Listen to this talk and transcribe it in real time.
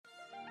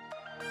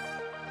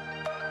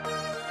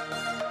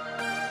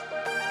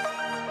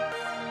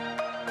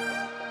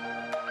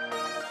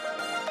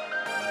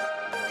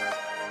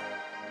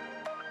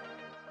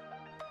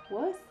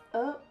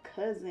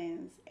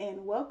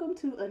welcome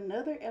to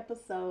another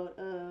episode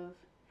of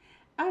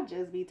I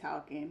Just Be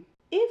Talking.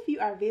 If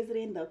you are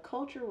visiting the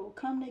Culture Will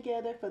Come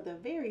Together for the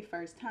very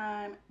first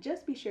time,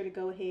 just be sure to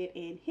go ahead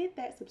and hit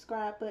that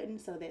subscribe button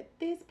so that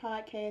this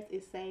podcast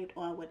is saved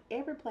on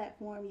whatever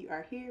platform you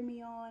are hearing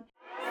me on.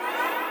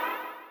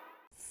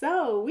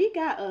 So, we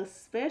got a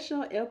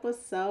special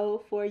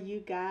episode for you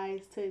guys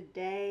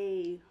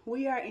today.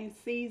 We are in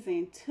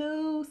season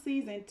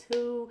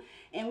two,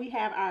 and we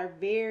have our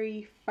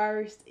very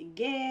first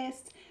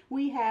guest.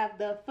 We have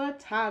the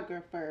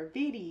photographer,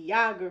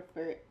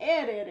 videographer,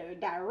 editor,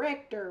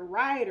 director,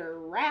 writer,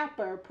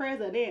 rapper,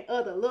 president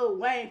of the Lil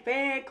Wayne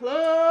fan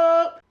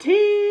club,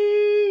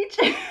 Teach.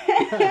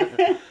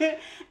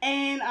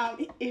 And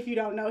if you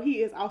don't know,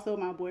 he is also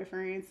my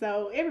boyfriend.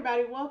 So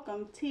everybody,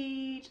 welcome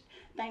Teach.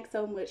 Thanks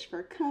so much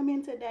for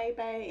coming today,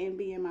 babe, and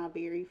being my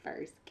very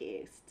first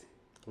guest.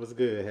 What's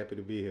good? Happy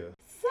to be here.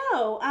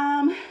 So,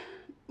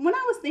 when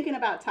I was thinking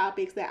about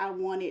topics that I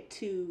wanted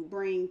to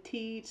bring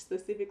Teach,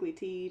 specifically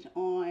Teach,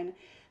 on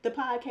the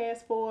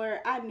podcast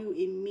for, I knew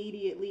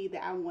immediately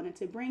that I wanted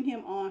to bring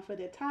him on for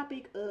the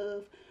topic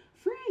of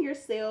freeing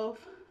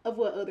yourself of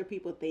what other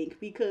people think.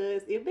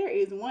 Because if there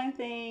is one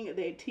thing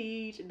that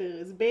Teach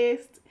does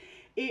best,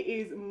 it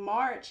is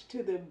march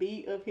to the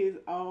beat of his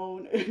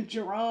own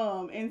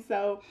drum. And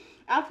so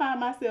I find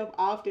myself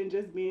often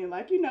just being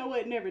like, you know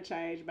what, never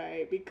change,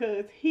 babe,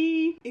 because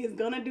he is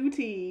gonna do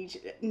Teach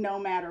no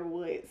matter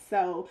what.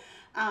 So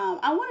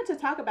I wanted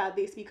to talk about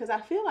this because I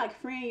feel like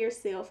freeing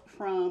yourself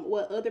from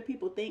what other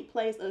people think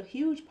plays a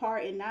huge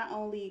part in not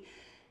only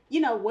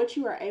what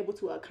you are able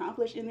to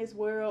accomplish in this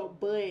world,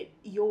 but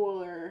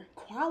your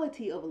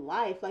quality of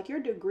life, like your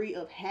degree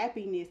of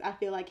happiness, I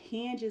feel like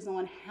hinges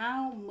on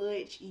how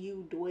much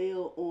you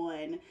dwell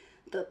on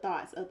the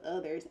thoughts of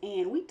others.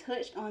 And we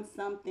touched on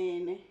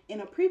something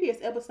in a previous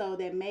episode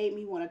that made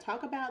me want to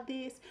talk about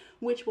this,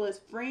 which was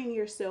freeing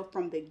yourself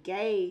from the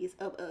gaze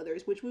of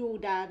others, which we will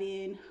dive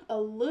in a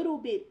little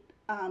bit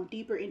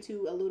deeper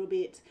into a little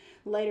bit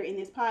later in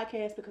this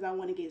podcast because I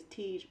want to give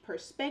Teach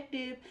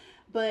perspective.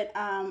 But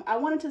I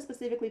wanted to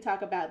specifically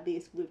talk about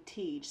this with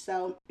Teach.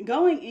 So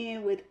going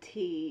in with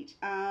Teach,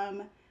 how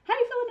you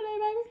feeling today,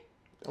 baby?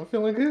 I'm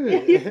feeling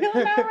good. You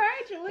feeling all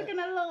right? You're looking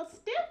a little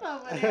stiff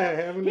over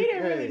there. He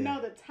didn't really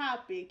know the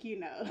topic,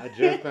 I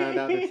just found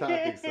out the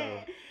topic, so.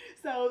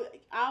 So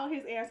all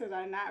his answers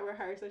are not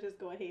rehearsed. So just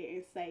go ahead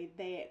and say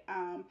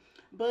that.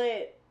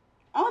 But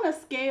on a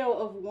scale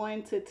of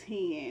 1 to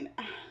 10,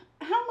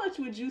 how much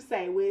would you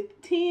say,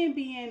 with 10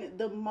 being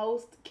the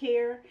most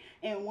care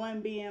and 1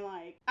 being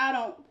like, I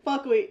don't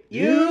fuck with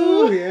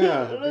you?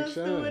 Yeah, Little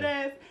stupid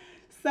ass.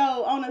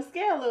 So on a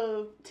scale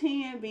of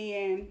 10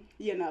 being,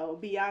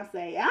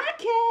 Beyonce, I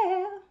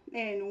care,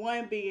 and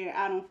 1 being,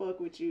 I don't fuck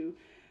with you.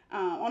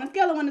 On a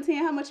scale of 1 to 10,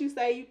 how much you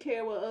say you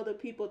care what other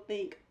people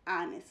think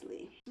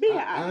honestly? Being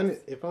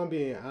honest. If I'm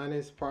being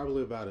honest,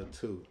 probably about a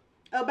 2.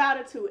 About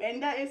a 2.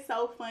 And that is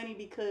so funny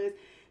because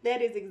that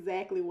is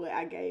exactly what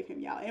I gave him,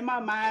 y'all. In my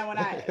mind, when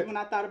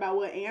I thought about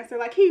what answer,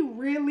 like, he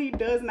really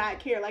does not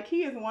care. Like,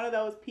 he is one of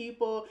those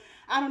people.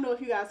 I don't know if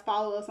you guys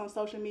follow us on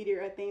social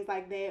media or things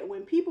like that.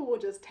 When people will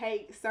just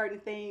take certain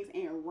things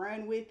and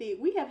run with it.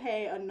 We have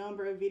had a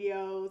number of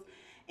videos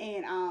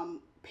and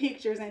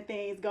pictures and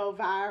things go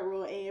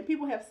viral, and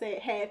people have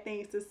had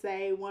things to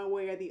say one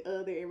way or the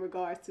other in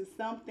regards to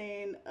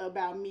something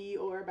about me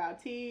or about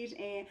Teach,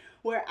 and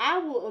where I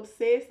will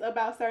obsess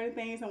about certain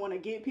things and want to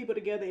get people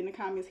together in the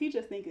comments, he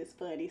just thinks it's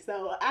funny.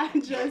 So I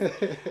just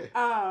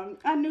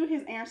I knew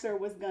his answer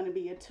was gonna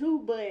be a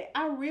 2, but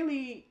I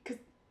really,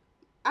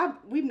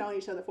 we've known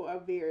each other for a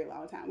very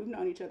long time. We've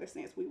known each other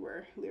since we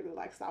were literally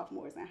like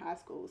sophomores in high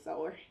school,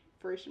 or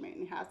freshman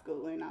in high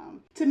school, and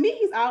to me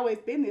he's always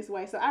been this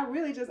way. So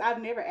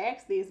I've never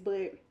asked this,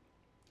 but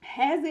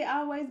has it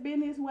always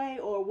been this way,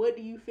 or what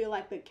do you feel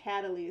like the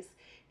catalyst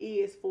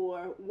is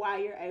for why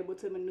you're able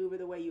to maneuver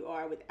the way you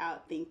are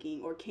without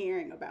thinking or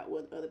caring about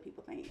what other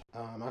people think?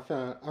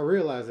 I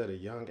realized at a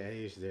young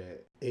age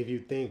that if you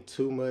think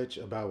too much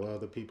about what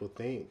other people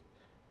think,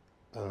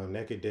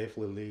 that could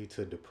definitely lead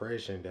to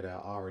depression that I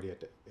already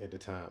at the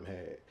time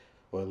had,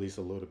 or at least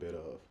a little bit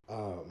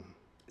of.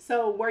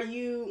 So when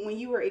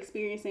you were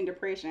experiencing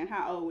depression,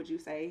 how old would you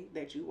say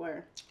that you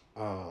were?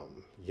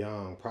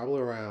 Young,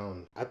 probably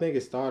around, I think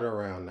it started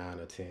around 9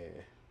 or 10.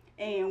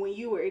 And when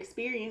you were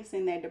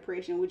experiencing that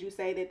depression, would you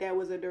say that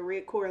was a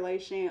direct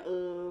correlation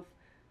of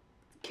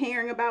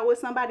caring about what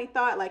somebody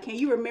thought? Like, can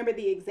you remember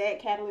the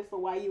exact catalyst for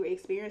why you were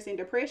experiencing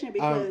depression?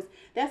 Because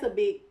that's a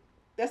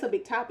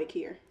big topic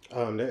here.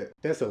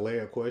 That's a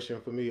layered question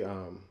for me.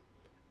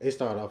 It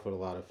started off with a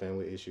lot of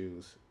family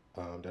issues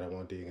that I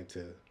won't dig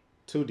into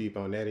too deep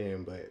on that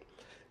end, but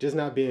just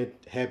not being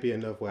happy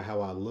enough with how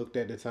I looked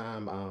at the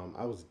time.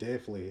 I was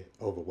definitely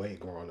overweight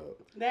growing up.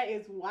 That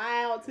is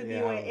wild to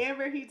me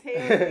whenever he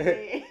tells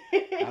me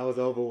that. I was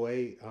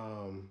overweight.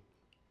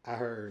 I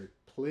heard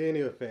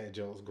plenty of fat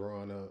jokes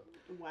growing up.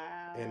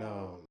 Wow. And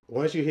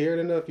once you hear it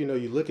enough, you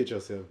look at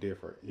yourself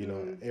different.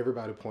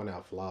 Everybody point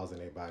out flaws in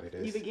their body.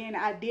 You begin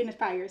to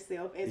identify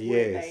yourself as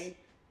yes. what they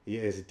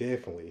Yes,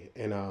 definitely.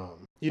 And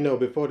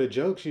before the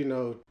jokes,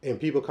 and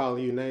people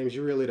calling you names,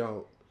 you really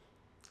don't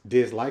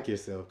dislike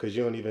yourself because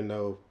you don't even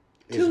know.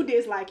 To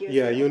dislike Yeah, you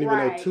yourself, don't even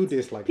know right? to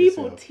dislike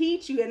People yourself.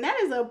 teach you, and that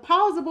is a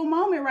pausable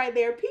moment right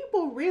there.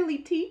 People really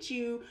teach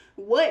you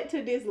what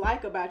to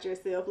dislike about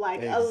yourself.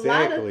 Like a lot of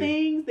Exactly.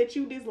 things that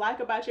you dislike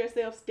about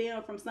yourself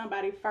stem from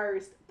somebody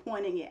first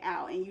pointing it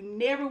out, and you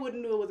never would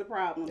have knew it was a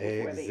problem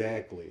before then.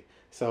 Exactly.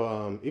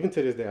 So even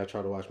to this day, I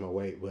try to watch my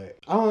weight, but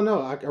I don't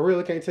know. I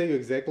really can't tell you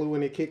exactly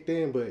when it kicked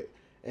in, but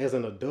as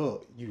an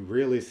adult, you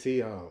really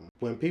see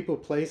when people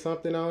play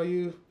something on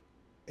you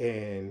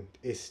and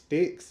it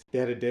sticks,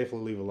 that'll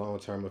definitely leave a long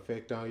term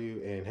effect on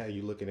you and how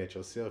you looking at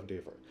yourself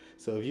different.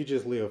 So if you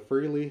just live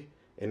freely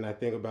and not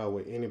think about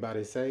what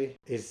anybody say,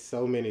 it's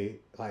so many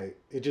like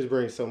it just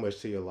brings so much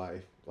to your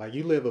life. Like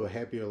you live a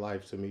happier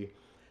life to me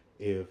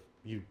if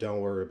you don't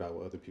worry about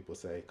what other people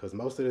say. Because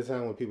most of the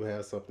time when people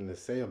have something to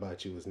say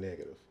about you is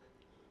negative.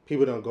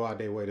 People don't go out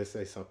their way to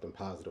say something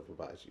positive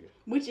about you.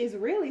 Which is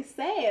really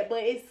sad,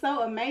 but it's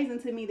so amazing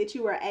to me that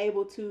you were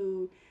able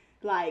to,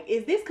 like,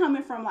 is this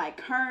coming from like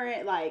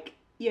current, like,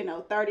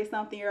 30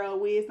 something year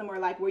old wisdom, or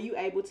like were you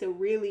able to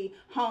really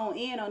hone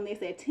in on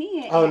this at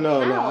 10? Oh And no,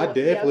 no, I how? Yeah,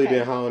 definitely okay.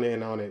 didn't hone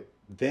in on it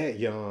that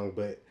young,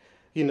 but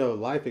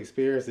life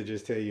experience to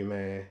just tell you,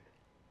 man,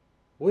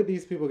 what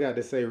these people got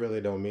to say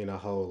really don't mean a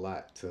whole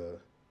lot to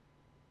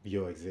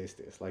your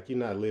existence. Like you're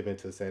not living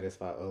to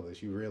satisfy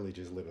others. You really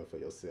just living for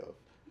yourself.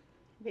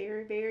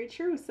 Very, very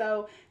true.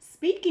 So,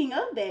 speaking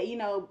of that,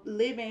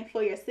 living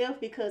for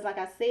yourself, because like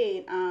I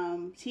said,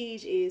 Tej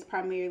is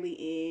primarily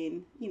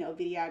in,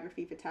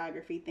 videography,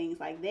 photography, things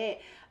like that.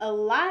 A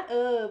lot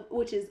of,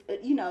 which is,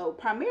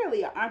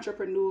 primarily an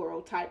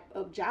entrepreneurial type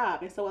of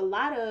job. And so, a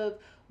lot of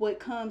what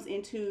comes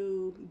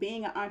into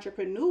being an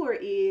entrepreneur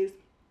is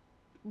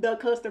the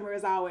customer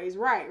is always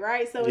right,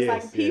 right? So it's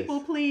like Yes, yes. people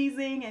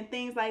pleasing and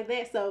things like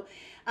that. So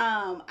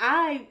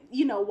I,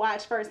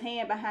 watch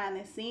firsthand behind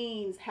the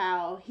scenes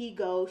how he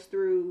goes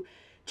through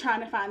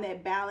trying to find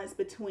that balance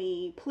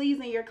between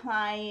pleasing your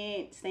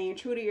client, staying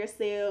true to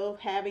yourself,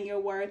 having your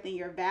worth and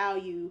your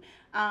value.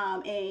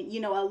 And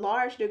a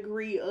large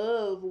degree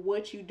of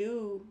what you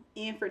do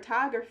in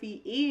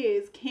photography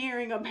is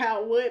caring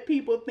about what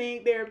people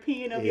think, their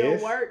opinion of your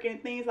Yes. work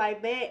and things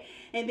like that.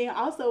 And then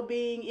also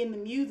being in the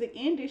music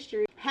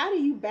industry, how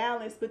do you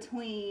balance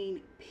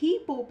between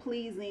people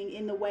pleasing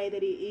in the way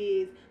that it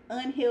is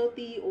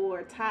unhealthy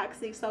or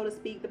toxic, so to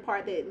speak, the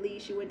part that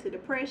leads you into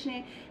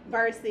depression,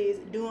 versus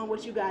doing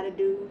what you got to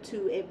do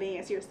to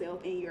advance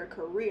yourself in your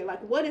career?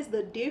 Like, what is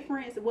the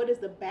difference? What is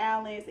the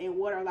balance? And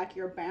what are like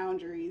your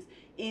boundaries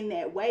in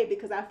that way?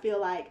 Because I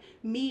feel like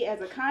me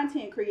as a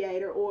content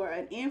creator or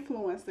an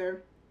influencer,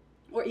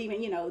 or even,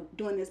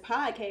 doing this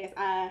podcast,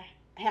 I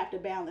have to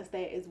balance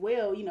that as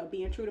well,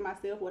 being true to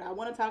myself, what I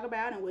want to talk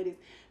about and what is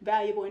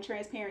valuable and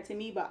transparent to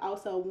me, but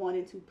also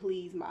wanting to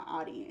please my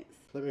audience.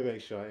 Let me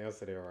make sure I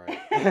answered it right.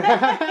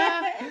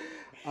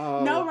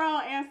 No um,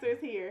 wrong answers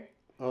here.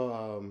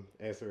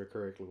 Answer it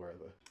correctly,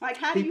 rather. Like,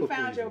 how do you People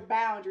find your pleasing.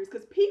 boundaries?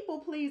 Because people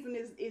pleasing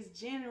is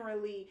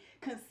generally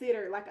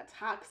considered like a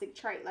toxic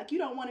trait. Like, you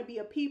don't want to be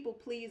a people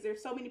pleaser.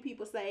 So many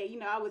people say,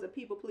 I was a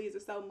people pleaser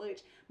so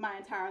much my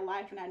entire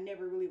life and I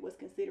never really was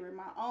considering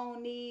my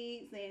own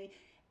needs, and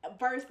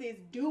versus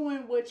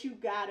doing what you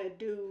gotta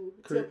do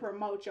to Cre-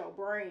 promote your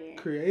brand.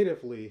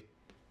 Creatively,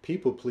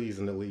 people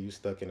pleasing to leave you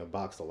stuck in a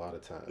box a lot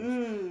of times.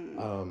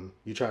 Mm.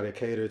 You try to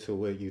cater to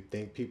what you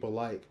think people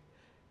like,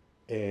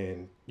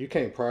 and you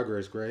can't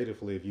progress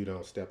creatively if you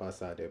don't step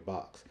outside that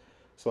box.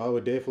 So I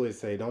would definitely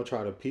say don't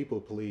try to people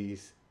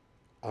please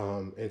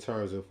in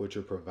terms of what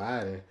you're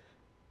providing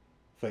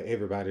for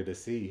everybody to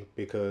see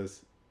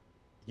because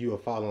you will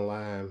fall in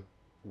line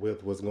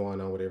with what's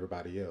going on with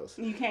everybody else.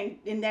 You can't,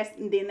 and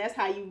that's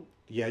how you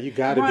Yeah, you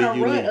got to run be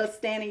a rut unique. of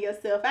standing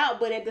yourself out.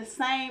 But at the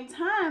same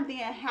time,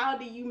 then how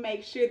do you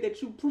make sure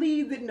that you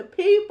pleasing the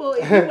people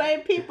if you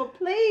ain't people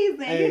pleasing?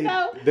 Hey,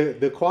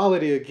 the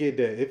quality of get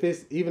that if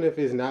it's even if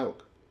it's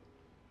not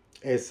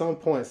at some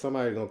point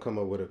somebody's gonna come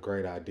up with a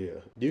great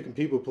idea. You can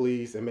people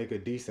please and make a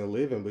decent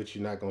living, but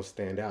you're not gonna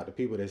stand out. The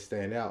people that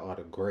stand out are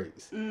the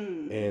greats,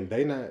 Mm. and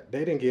they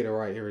didn't get it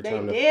right every They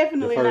time the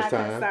definitely first not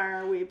time.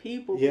 concerned with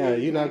people Yeah,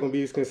 you're not pleasing. gonna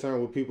be as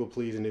concerned with people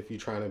pleasing if you're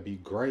trying to be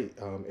great.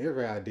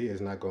 Every idea is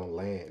not gonna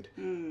land.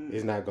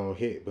 It's Mm. not gonna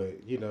hit, but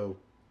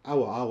I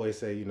will always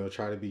say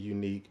try to be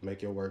unique,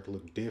 make your work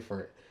look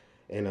different,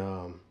 and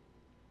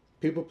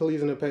people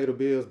pleasing to pay the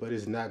bills, but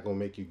it's not gonna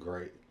make you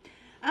great.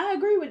 I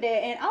agree with that.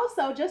 And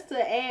also, just to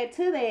add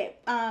to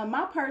that,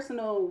 my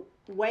personal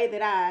way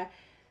that I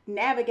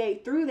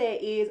navigate through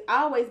that is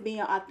always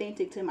being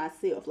authentic to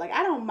myself. Like,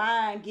 I don't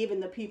mind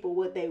giving the people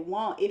what they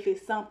want if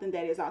it's something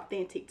that is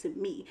authentic to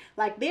me.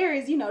 Like, there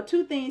is,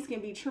 two things can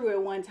be true at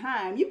one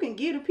time. You can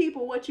give the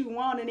people what you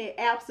want, and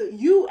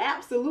you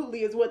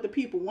absolutely is what the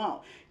people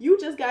want. You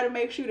just got to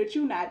make sure that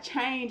you're not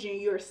changing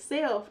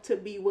yourself to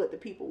be what the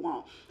people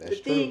want. The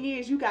That's true. thing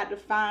is, you got to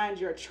find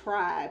your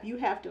tribe. You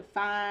have to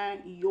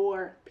find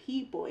your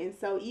people. And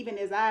so even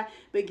as I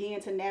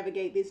began to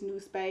navigate this new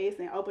space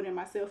and opening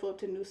myself up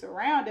to new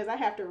surroundings, surroundings,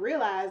 I have to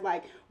realize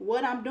like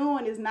what I'm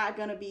doing is not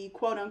going to be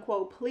quote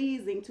unquote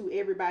pleasing to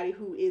everybody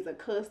who is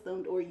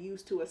accustomed or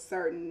used to a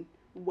certain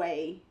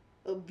way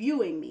of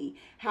viewing me.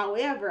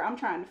 However, I'm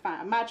trying to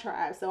find my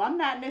tribe. So I'm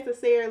not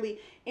necessarily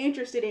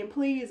interested in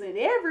pleasing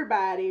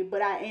everybody,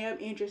 but I am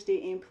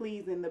interested in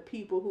pleasing the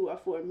people who are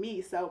for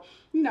me. So,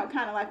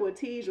 kind of like what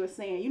Tej was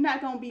saying, you're not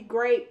going to be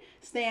great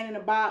staying in a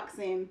box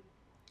and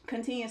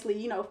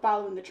continuously,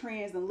 following the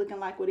trends and looking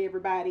like what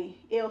everybody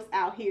else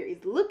out here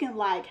is looking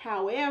like.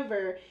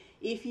 However,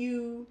 if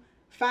you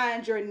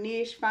find your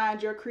niche,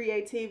 find your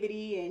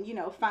creativity,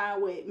 and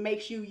find what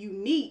makes you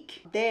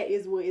unique, that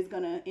is what is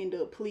gonna end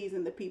up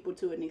pleasing the people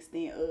to an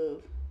extent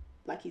of,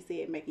 like he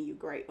said, making you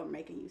great or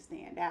making you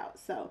stand out.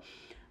 So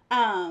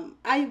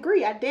I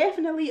agree. I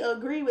definitely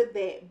agree with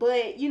that.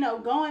 But,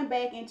 going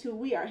back into,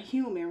 we are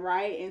human,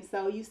 right? And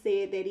so you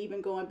said that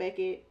even going back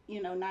at,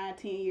 9,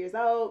 10 years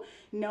old,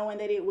 knowing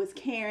that it was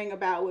caring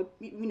about what,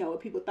 what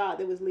people thought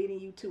that was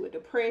leading you to a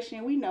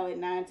depression. We know at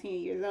 9, 10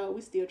 years old,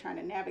 we're still trying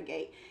to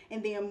navigate.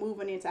 And then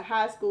moving into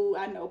high school,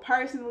 I know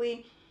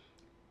personally,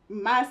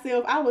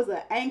 myself, I was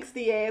an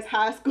angsty ass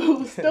high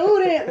school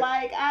student.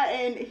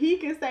 And he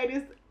can say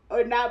this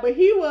or not, but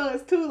he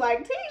was too.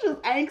 Like, Tej was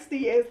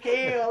angsty as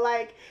hell.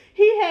 Like,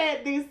 he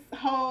had this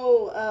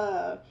whole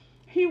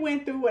he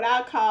went through what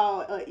I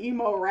call a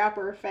emo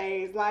rapper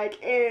phase.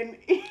 Like, and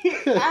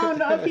I don't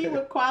know if he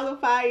would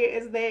qualify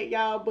it as that,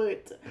 y'all,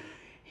 but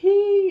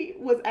he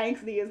was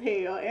angsty as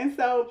hell. And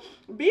so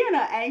being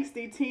an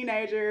angsty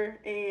teenager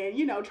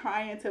and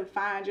trying to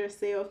find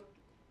yourself,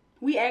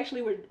 we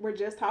actually were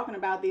just talking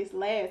about this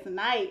last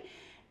night,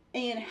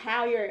 and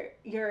how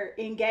your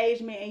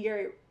engagement and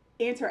your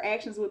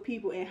interactions with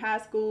people in high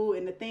school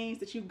and the things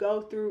that you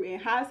go through in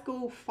high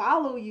school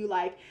follow you.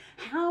 Like,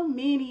 how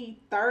many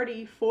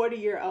 30,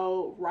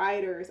 40-year-old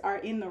writers are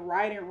in the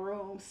writing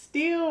room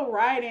still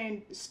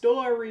writing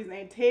stories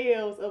and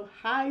tales of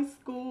high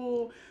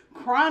school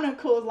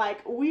chronicles?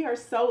 Like, we are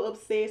so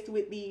obsessed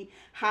with the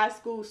high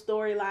school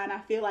storyline,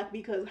 I feel like,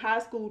 because high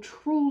school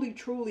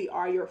truly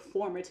are your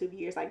formative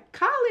years. Like,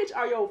 college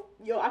are your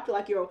I feel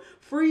like your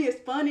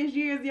freest, funnest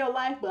years of your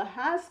life, but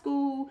high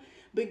school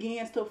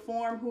begins to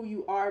form who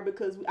you are,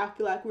 because I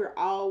feel like we're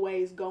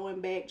always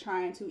going back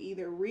trying to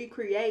either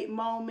recreate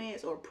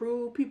moments or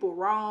prove people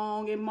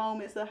wrong in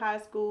moments of high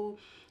school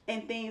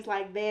and things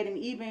like that. And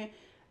even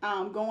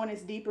going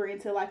as deeper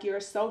into like your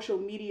social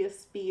media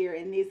sphere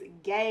and this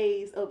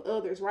gaze of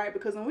others, right?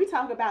 Because when we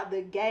talk about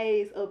the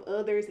gaze of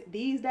others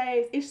these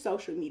days, it's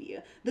social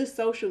media, the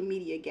social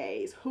media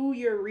gaze, who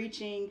you're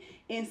reaching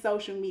in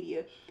social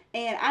media.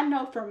 And I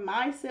know for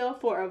myself,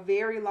 for a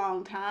very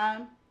long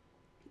time,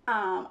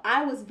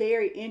 I was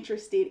very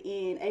interested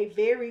in a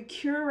very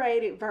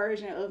curated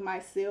version of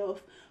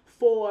myself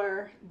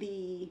for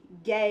the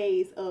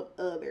gaze of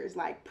others,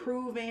 like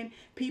proving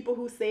people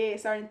who said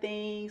certain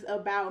things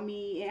about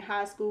me in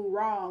high school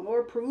wrong,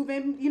 or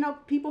proving,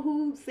 people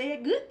who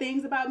said good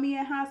things about me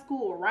in high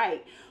school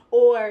right,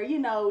 or,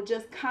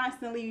 just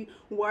constantly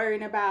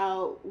worrying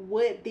about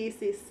what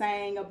this is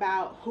saying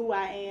about who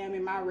I am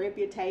and my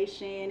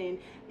reputation and,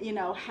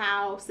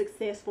 how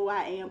successful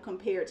I am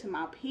compared to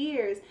my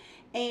peers.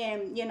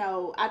 And,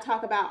 I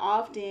talk about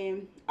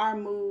often our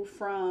move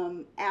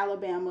from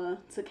Alabama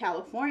to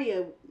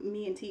California.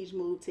 Me and Tej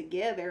moved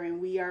together,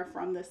 and we are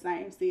from the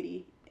same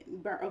city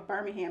of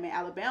Birmingham in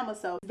Alabama.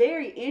 So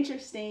very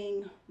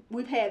interesting.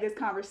 We've had this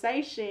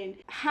conversation,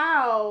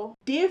 how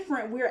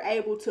different we're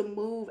able to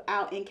move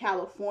out in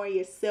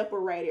California,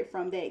 separated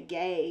from that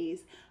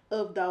gaze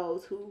of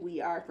those who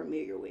we are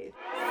familiar with.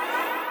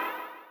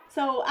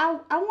 So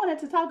I wanted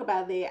to talk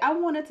about that. I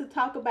wanted to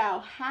talk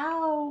about,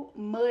 how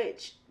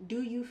much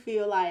do you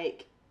feel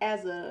like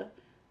as a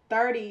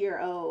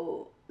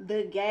 30-year-old,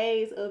 the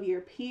gaze of your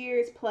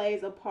peers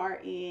plays a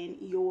part in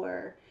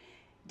your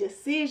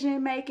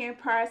decision-making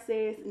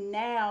process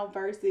now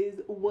versus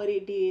what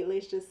it did,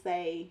 let's just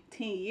say,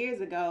 10 years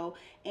ago?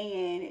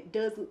 And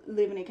does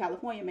living in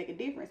California make a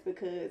difference?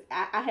 Because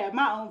I have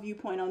my own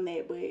viewpoint on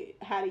that,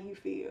 but how do you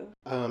feel?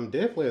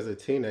 Definitely as a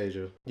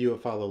teenager, you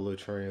would follow little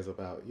trends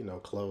about,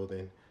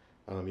 clothing.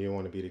 You don't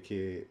want to be the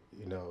kid,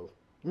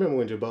 Remember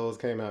when Jabos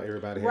came out?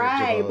 Everybody had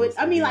right, Jabos.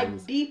 But I mean,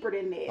 like, deeper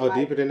than that. Oh, like,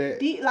 deeper than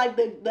that? Like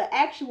the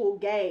actual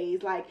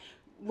gaze, like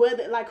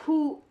whether, like,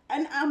 who,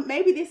 and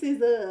maybe this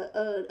is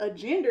a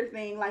gender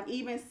thing, like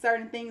even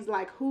certain things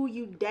like who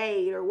you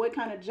date, or what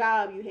kind of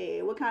job you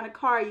had, what kind of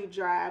car you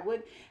drive,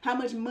 how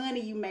much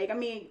money you make. I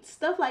mean,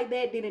 stuff like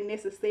that didn't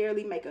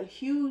necessarily make a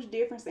huge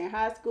difference in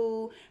high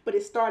school, but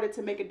it started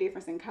to make a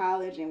difference in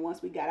college. And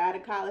once we got out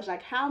of college,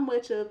 like, how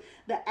much of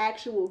the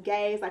actual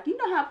gaze, like, you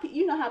know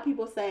how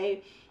people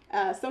say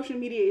social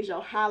media is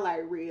your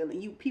highlight reel,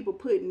 and people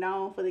putting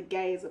on for the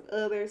gaze of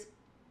others.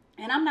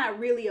 And I'm not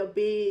really a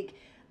big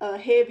a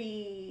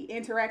heavy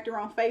interactor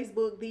on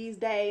Facebook these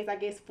days, I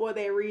guess for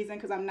that reason,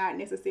 because I'm not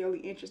necessarily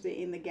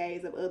interested in the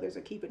gays of others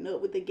or keeping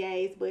up with the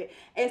gays. But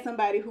as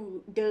somebody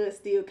who does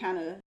still kind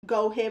of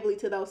go heavily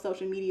to those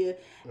social media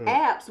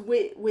apps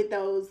with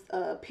those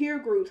peer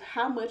groups,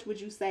 how much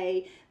would you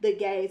say the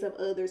gays of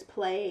others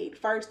played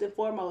first and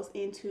foremost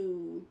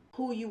into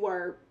who you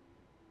were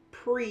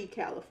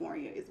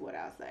pre-California is what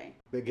I'll say.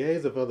 The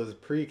gays of others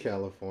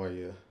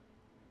pre-California,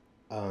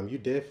 you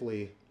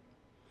definitely,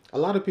 a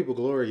lot of people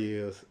glory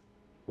years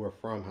were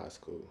from high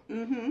school.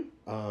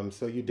 Mm-hmm.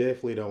 So you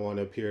definitely don't want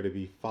to appear to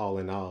be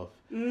falling off.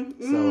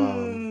 Mm-hmm.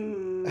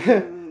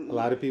 So a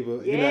lot of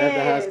people, you know, after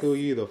high Yes. school,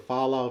 you either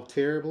fall off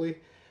terribly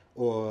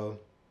or,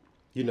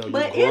 you know, you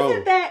But grow.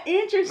 isn't that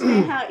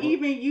interesting how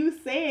even you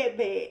said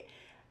that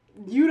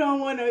you don't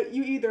want to,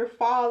 you either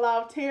fall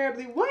off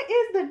terribly. What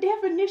is the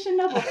definition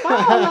of a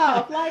fall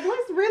off? Like,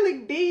 let's really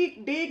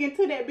dig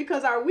into that,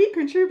 because are we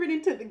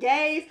contributing to the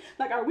gays?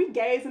 Like, are we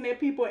gazing at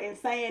people and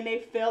saying they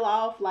fell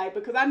off? Like,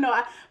 because I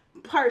know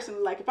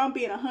personally, like, if I'm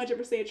being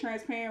 100%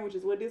 transparent, which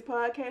is what this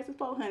podcast is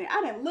for, honey,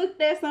 I done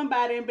looked at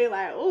somebody and be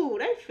like, oh,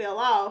 they fell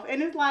off.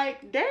 And it's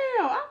like, damn,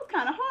 I was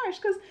kind of harsh,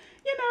 because,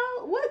 you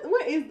know,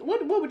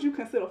 what would you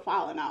consider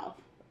falling off?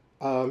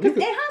 Because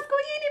in high school,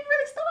 you ain't even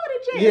really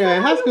started yet. Yeah, So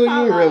in how high school, you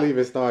fall ain't off? really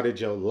even started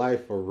your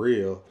life for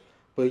real.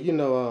 But, you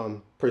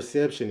know,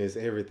 perception is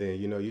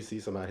everything. You know, you see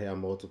somebody have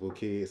multiple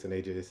kids and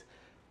they just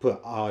put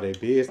all their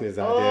business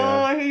out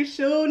Oh, he's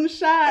shooting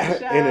shots,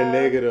 there in a y'all.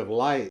 negative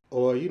light.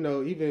 Or, you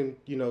know, even,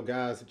 you know,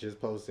 guys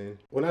just posting.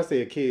 When I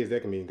say kids,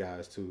 that can mean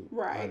guys too.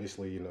 Right.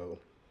 Obviously, you know,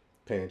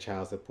 paying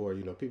child support.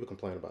 You know, people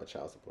complain about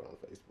child support on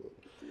Facebook.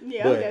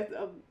 Yeah, But that's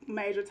a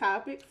major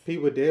topic.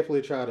 people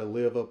definitely try to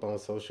live up on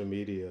social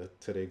media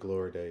to their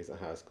glory days in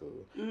high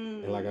school.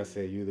 And like I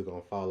said, you either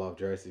going to fall off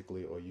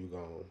drastically or you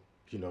going to,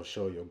 you know,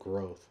 show your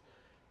growth.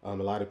 A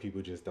lot of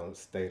people just don't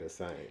stay the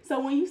same. So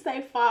when you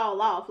say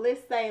fall off,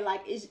 let's say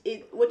like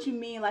what you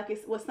mean, like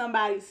it's was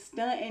somebody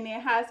stunting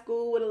in high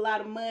school with a lot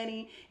of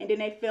money and then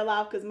they fell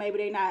off because maybe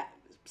they not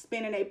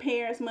spending their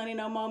parents' money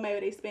no more, maybe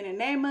they spending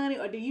their money,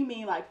 or do you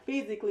mean like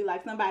physically,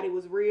 like somebody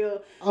was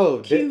real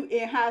cute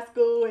in high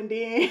school and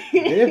then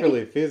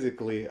definitely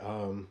physically,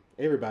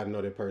 everybody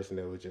know that person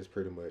that was just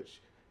pretty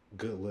much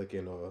good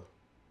looking or,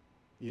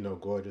 you know,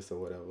 gorgeous or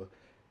whatever,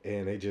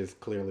 and they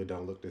just clearly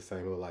don't look the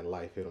same, look like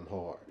life hit them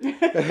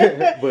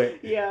hard.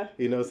 But yeah,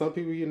 you know, some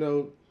people, you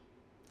know,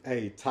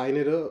 hey, tighten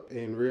it up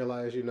and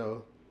realize, you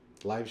know,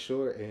 life's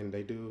short, and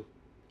they do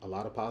a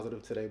lot of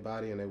positive to their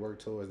body and they work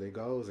towards their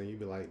goals, and you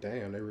be like,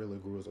 damn, they really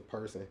grew as a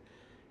person,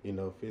 you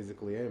know,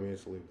 physically and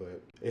mentally.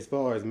 But as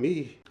far as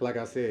me, like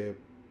I said,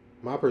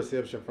 my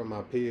perception from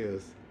my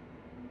peers,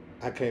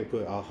 I can't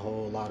put a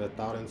whole lot of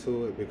thought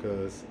into it,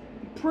 because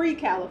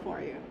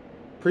pre-California.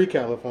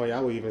 pre-California, I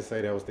would even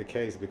say that was the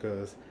case,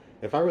 because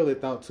if I really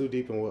thought too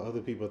deep in what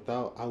other people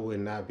thought, I would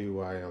not be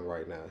where I am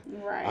right now.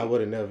 Right. I would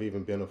have never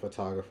even been a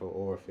photographer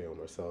or a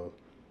filmer. So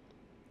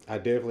I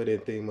definitely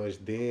didn't think much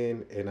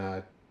then, and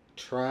I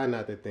try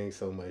not to think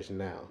so much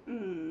now.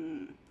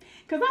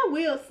 Because I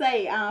will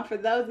say, for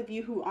those of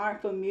you who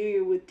aren't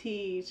familiar with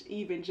Tej,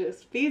 even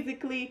just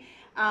physically,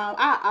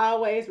 I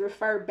always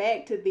refer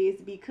back to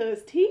this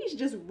because Tej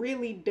just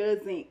really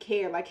doesn't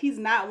care. Like, he's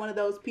not one of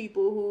those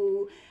people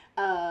who,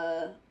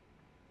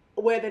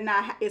 whether or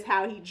not it's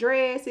how he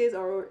dresses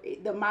or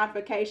the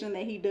modification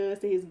that he does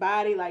to his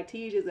body, like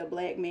Tej is a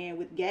black man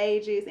with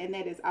gauges, and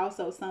that is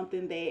also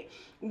something that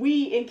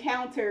we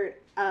encountered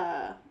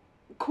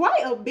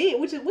quite a bit,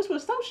 which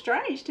was so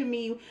strange to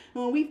me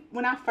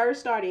when I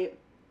first started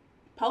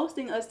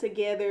posting us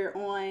together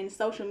on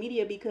social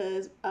media,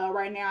 because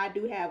right now I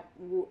do have,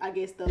 I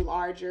guess, the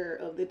larger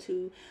of the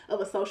two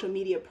of a social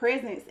media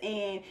presence,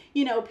 and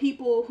you know,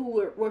 people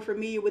who were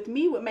familiar with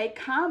me would make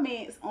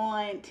comments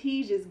on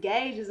Tej's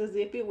gauges as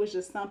if it was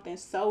just something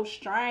so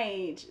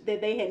strange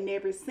that they had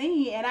never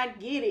seen. And I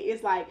get it,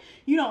 it's like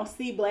you don't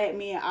see black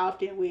men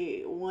often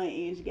with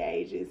 1-inch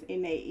gauges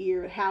in their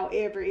ear.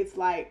 However, it's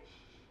like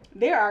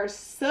there are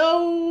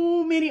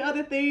so many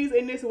other things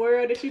in this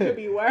world that you could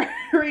be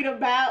worried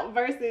about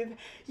versus,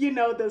 you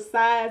know, the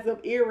size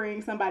of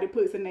earrings somebody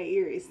puts in their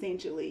ear,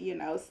 essentially, you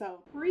know. So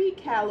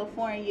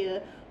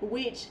pre-California,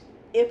 which,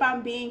 if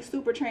I'm being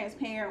super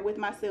transparent with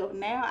myself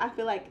now, I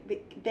feel like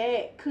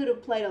that could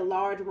have played a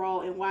large role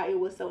in why it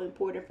was so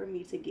important for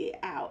me to get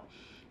out.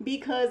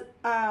 Because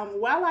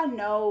while I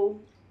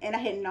know, and I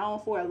had known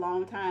for a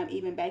long time,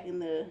 even back in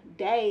the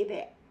day,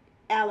 that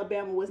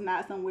Alabama was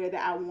not somewhere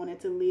that I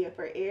wanted to live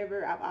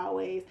forever. I've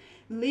always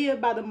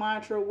lived by the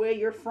mantra, where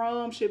you're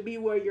from should be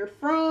where you're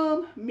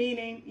from,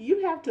 meaning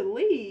you have to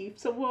leave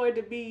somewhere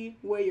to be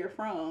where you're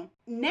from.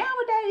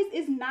 nowadays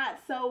it's not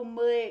so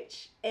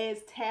much as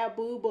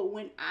taboo, but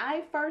when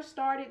I first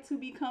started to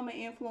become an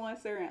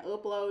influencer and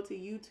upload to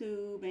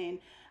YouTube and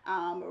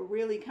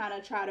really kind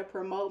of try to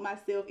promote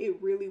myself, it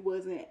really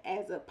wasn't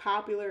as a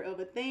popular of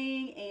a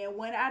thing. And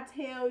when I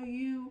tell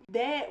you,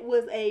 that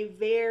was a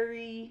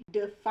very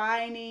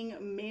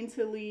defining,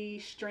 mentally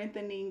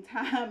strengthening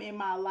time in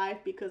my life,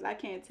 because I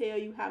can't tell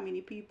you how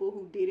many people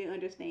who didn't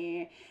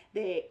understand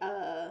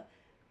that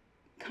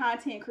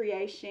content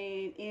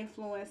creation,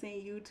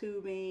 influencing,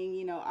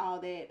 YouTubing, all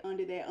that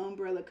under that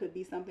umbrella could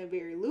be something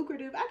very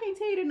lucrative. I can't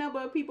tell you the number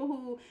of people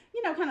who,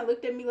 kind of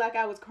looked at me like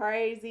I was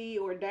crazy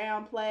or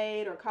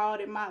downplayed or called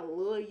it my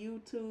little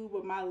YouTube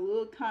or my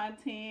little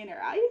content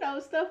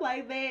or, stuff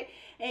like that.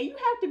 And you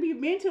have to be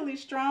mentally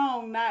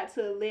strong not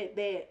to let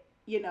that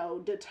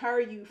deter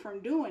you from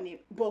doing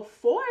it.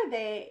 Before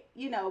that,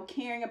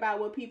 caring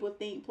about what people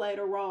think played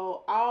a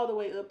role all the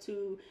way up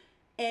to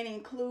and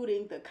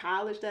including the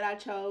college that I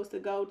chose to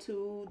go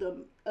to,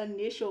 the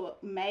initial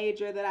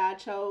major that I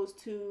chose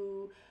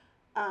to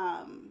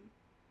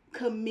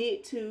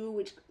commit to,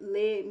 which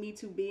led me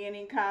to being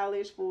in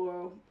college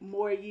for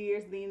more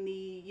years than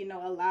the,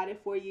 allotted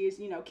 4 years,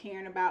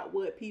 caring about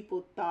what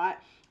people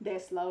thought.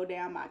 That slowed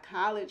down my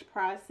college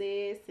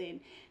process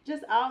and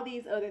just all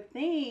these other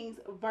things,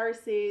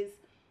 versus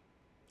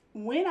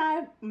when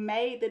I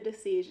made the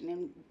decision,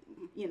 and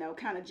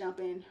kind of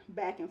jumping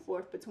back and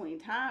forth between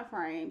time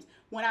frames,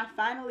 when I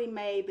finally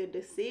made the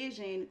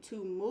decision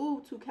to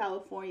move to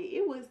California,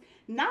 it was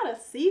not a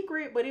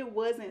secret, but it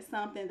wasn't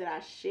something that I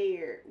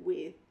shared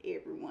with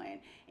everyone.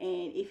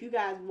 And if you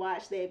guys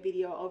watch that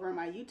video over on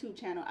my YouTube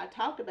channel, I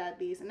talked about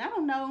this, and I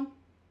don't know,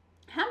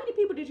 how many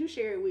people did you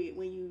share it with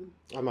when you...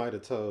 I might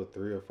have told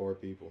 3 or 4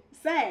 people.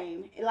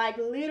 Same. Like,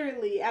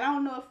 literally, I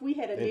don't know if we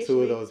had initially... And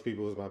 2 of those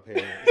people was my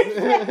parents.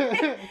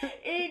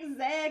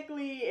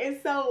 Exactly. And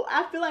so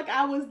I feel like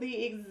I was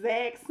the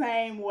exact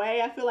same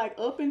way. I feel like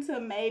up until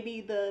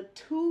maybe the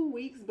 2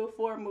 weeks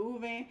before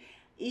moving,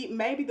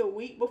 maybe the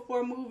week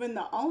before moving,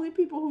 the only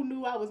people who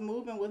knew I was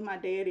moving was my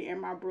daddy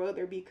and my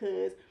brother,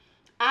 because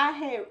I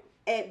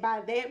had,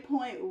 by that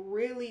point,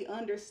 really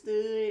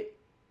understood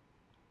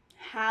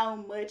how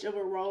much of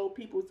a role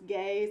people's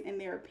gaze and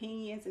their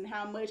opinions, and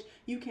how much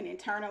you can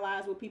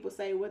internalize what people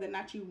say, whether or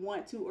not you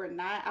want to or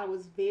not. I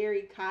was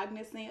very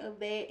cognizant of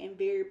that and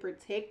very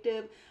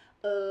protective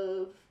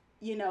of,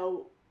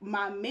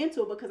 my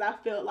mental, because I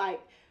felt like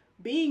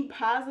being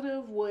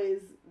positive was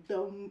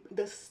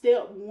the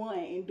step one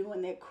in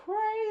doing that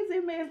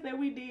crazy mess that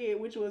we did,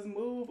 which was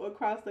move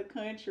across the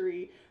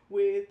country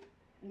with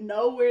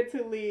nowhere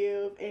to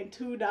live and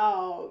 2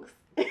 dogs.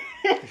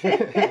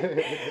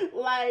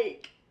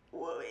 Like,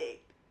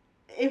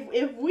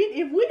 if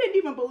we didn't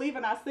even believe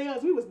in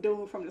ourselves, we was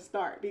doomed from the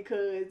start,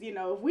 because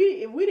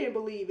if we didn't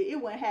believe it, it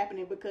wasn't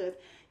happening, because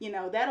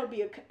that'll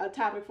be a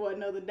topic for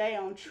another day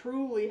on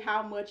truly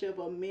how much of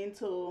a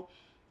mental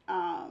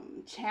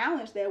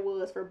challenge that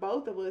was for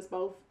both of us.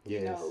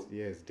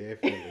 Yes,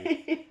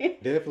 definitely.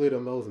 Definitely the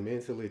most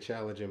mentally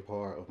challenging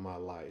part of my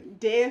life.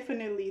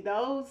 Definitely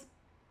those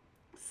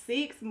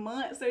 6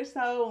 months or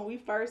so when we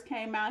first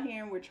came out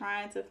here and we're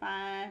trying to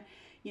find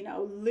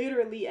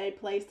literally a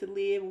place to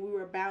live, and we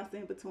were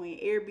bouncing between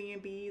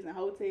Airbnbs and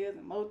hotels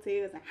and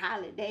motels and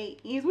Holiday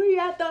Inns. We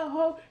at the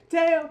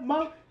hotel,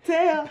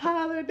 motel,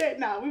 Holiday.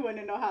 No, we wasn't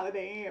in no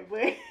Holiday Inn,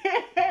 but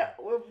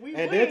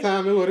at that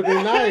time it would have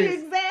been nice.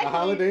 Exactly. A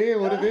Holiday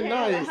Inn would have been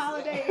nice. A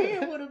Holiday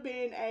Inn would have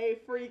been a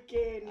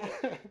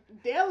freaking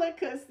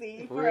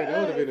delicacy for us. That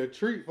would have been a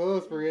treat for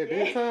us at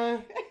that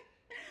time.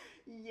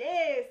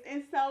 Yes.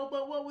 And so,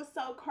 but what was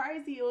so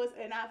crazy was,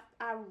 and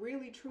I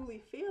really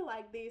truly feel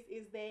like this,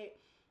 is that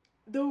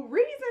the reason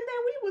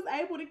that we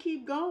was able to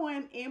keep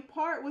going in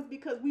part was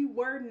because we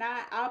were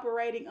not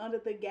operating under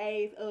the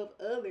gaze of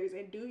others.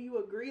 And do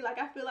you agree? Like,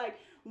 I feel like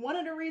one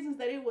of the reasons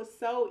that it was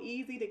so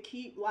easy to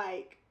keep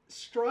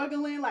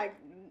struggling, I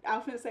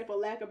was gonna say, for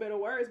lack of better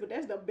words, but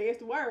that's the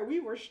best word. We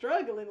were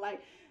struggling.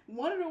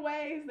 One of the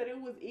ways that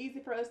it was easy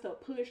for us to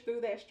push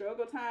through that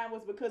struggle time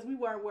was because we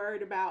weren't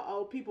worried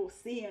about, people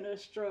seeing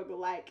us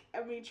struggle.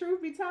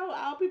 Truth be told,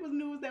 all people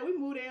knew was that we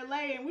moved to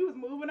LA and we was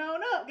moving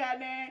on up,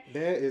 goddamn.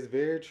 That is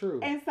very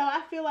true. And so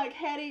I feel like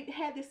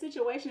had the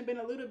situation been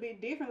a little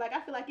bit different, I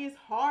feel like it's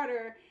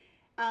harder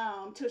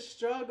to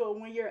struggle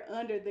when you're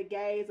under the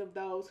gaze of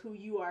those who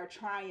you are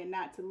trying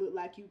not to look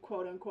like you,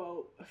 quote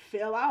unquote,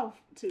 fell off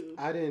to.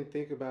 I didn't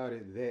think about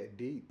it that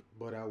deep,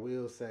 but I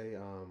will say,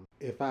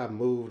 if I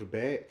moved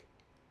back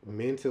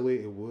mentally,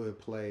 it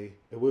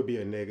would be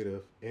a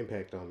negative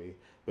impact on me,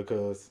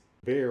 because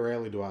very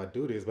rarely do I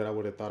do this, but I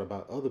would have thought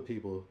about other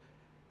people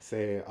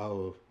saying,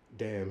 oh,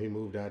 damn, he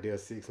moved out there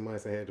 6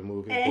 months and had to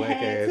move his black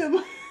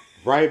ass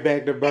right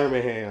back to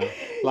Birmingham.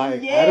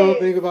 Yes. I don't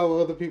think about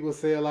what other people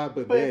say a lot,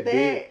 but that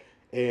did.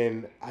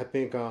 And I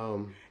think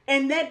and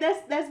And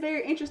that's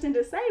very interesting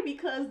to say,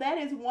 because that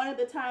is one of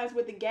the times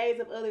where the gaze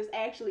of others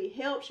actually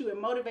helps you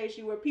and motivates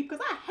you. Where people,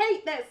 because I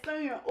hate that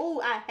saying. Oh,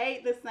 I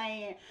hate the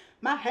saying,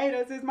 my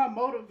haters is my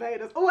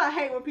motivators. Oh, I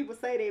hate when people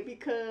say that,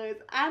 because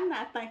I'm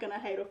not thanking a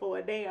hater for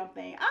a damn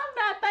thing. I'm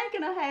not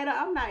thanking a hater.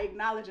 I'm not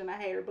acknowledging a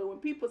hater. But when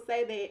people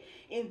say that,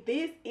 in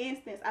this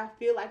instance, I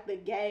feel like the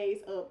gaze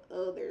of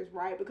others,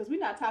 right? Because we're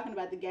not talking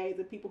about the gaze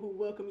of people who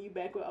welcome you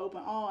back with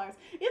open arms.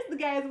 It's the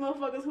gaze of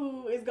motherfuckers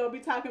who is going to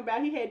be talking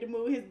about he had to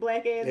move his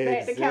black ass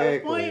back to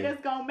California.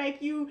 That's going to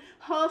make you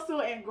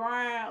hustle and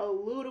grind a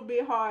little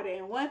bit harder.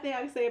 And one thing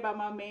I can say about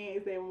my man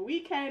is that when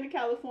we came to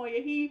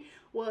California, he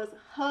was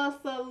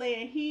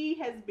hustling. He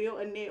has built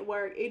a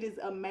network. It is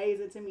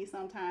amazing to me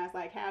sometimes,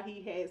 like how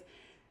he has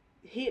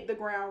hit the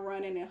ground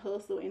running and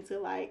hustle into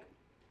like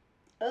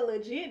a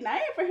legit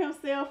name for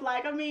himself.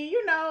 Like, I mean,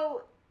 you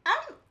know, I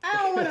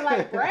don't want to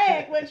like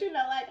brag, but you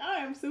know, like I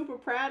am super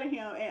proud of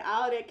him, and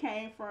all that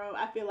came from,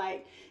 I feel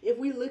like if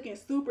we looking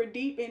super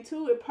deep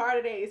into it, part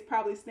of that is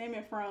probably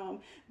stemming from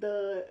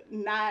the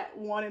not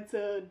wanting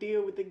to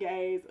deal with the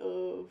gaze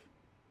of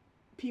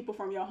people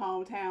from your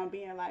hometown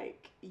being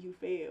like, you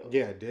failed.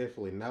 Yeah,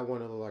 definitely. Not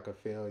want to look like a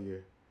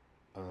failure.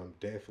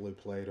 Definitely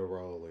played a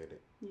role in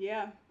it.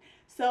 Yeah.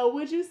 So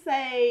would you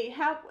say,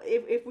 how,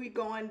 if we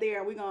going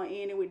there, we're going to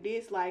end it with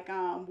this, like,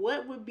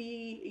 what would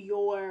be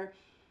your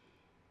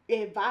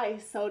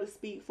advice, so to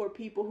speak, for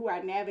people who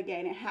are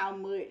navigating how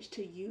much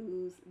to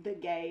use the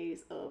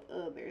gaze of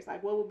others?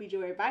 Like, what would be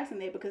your advice in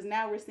that? Because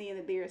now we're seeing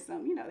that there's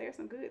some, you know, there's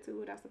some good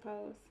to it, I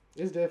suppose.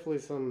 It's definitely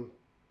some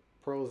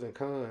pros and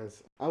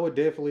cons. I would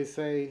definitely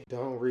say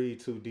don't read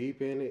too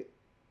deep in it.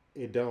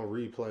 And don't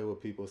replay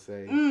what people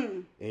say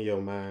in your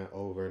mind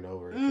over and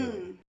over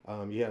again.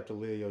 You have to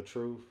live your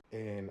truth.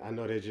 And I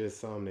know that's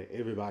just something that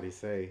everybody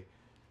say,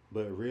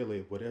 but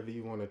really, whatever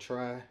you want to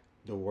try,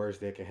 the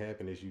worst that can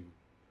happen is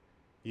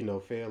you know,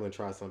 fail and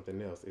try something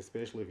else,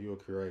 especially if you're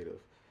creative.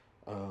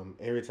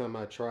 Every time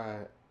I try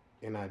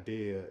an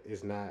idea,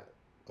 it's not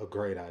a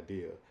great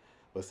idea.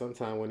 But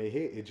sometimes when it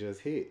hit, it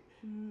just hit.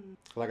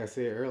 Like I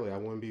said earlier, I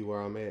wouldn't be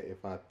where I'm at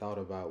if I thought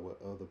about what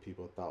other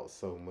people thought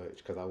so much,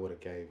 because I would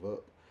have gave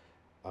up.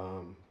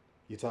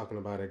 You're talking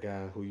about a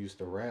guy who used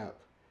to rap,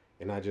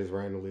 and I just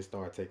randomly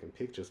started taking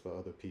pictures for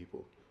other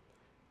people.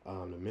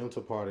 The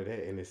mental part of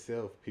that in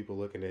itself, people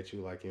looking at you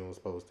like you weren't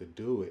supposed to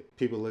do it.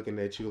 People looking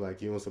at you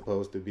like you weren't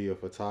supposed to be a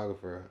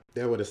photographer.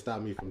 That would have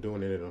stopped me from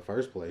doing it in the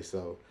first place.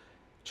 So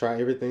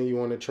try everything you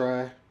want to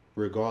try,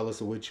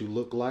 regardless of what you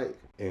look like,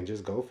 and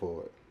just go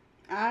for it.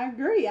 I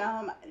agree.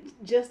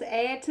 Just to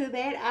add to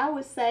that, I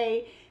would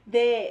say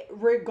that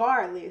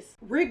regardless,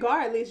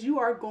 you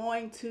are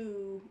going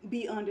to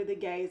be under the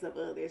gaze of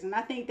others. And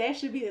I think that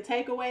should be the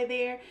takeaway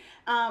there.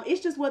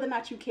 It's just whether or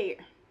not you care.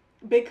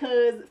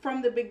 Because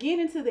from the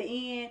beginning to the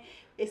end,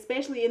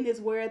 especially in this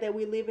world that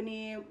we're living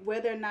in,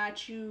 whether or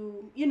not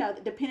you know,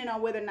 depending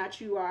on whether or not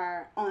you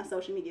are on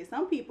social media,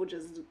 some people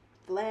just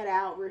flat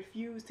out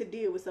refuse to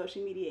deal with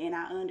social media, and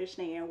I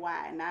understand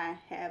why, and I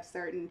have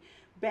certain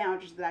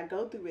boundaries that I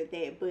go through with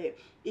that. But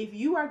if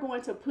you are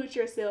going to put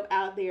yourself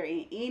out there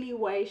in any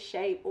way,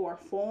 shape, or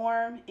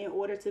form in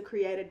order to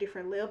create a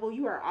different level,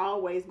 you are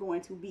always going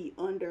to be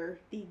under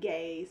the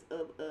gaze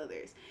of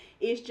others.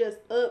 It's just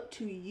up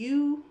to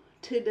you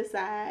to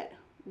decide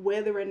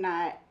whether or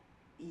not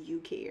you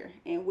care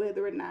and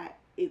whether or not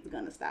it's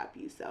gonna stop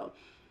you. So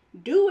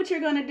do what you're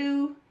gonna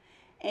do,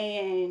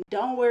 and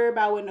don't worry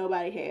about what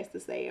nobody has to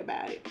say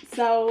about it.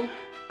 So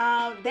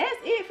that's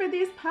it for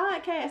this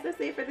podcast. That's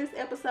it for this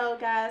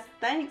episode, guys.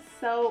 Thanks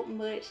so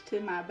much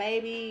to my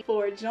baby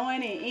for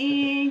joining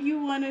in.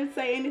 You want to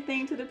say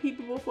anything to the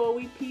people before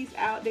we peace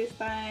out this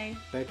thing?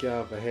 Thank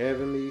y'all for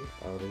having me.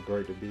 It was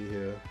great to be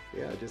here.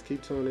 Yeah, just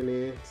keep tuning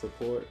in,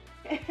 support.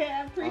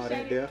 I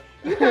appreciate it.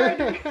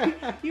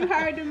 You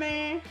heard the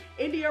man.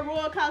 India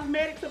Royal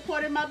Cosmetics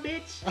supporting my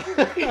bitch.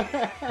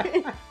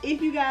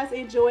 If you guys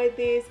enjoyed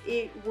this,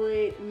 it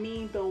would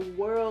mean the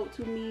world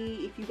to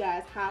me if you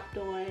guys hopped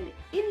on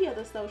any of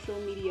the social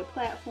media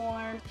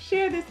platforms.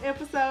 Share this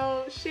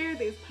episode, share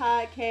this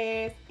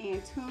podcast,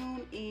 and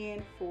tune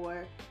in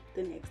for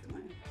the next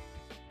one.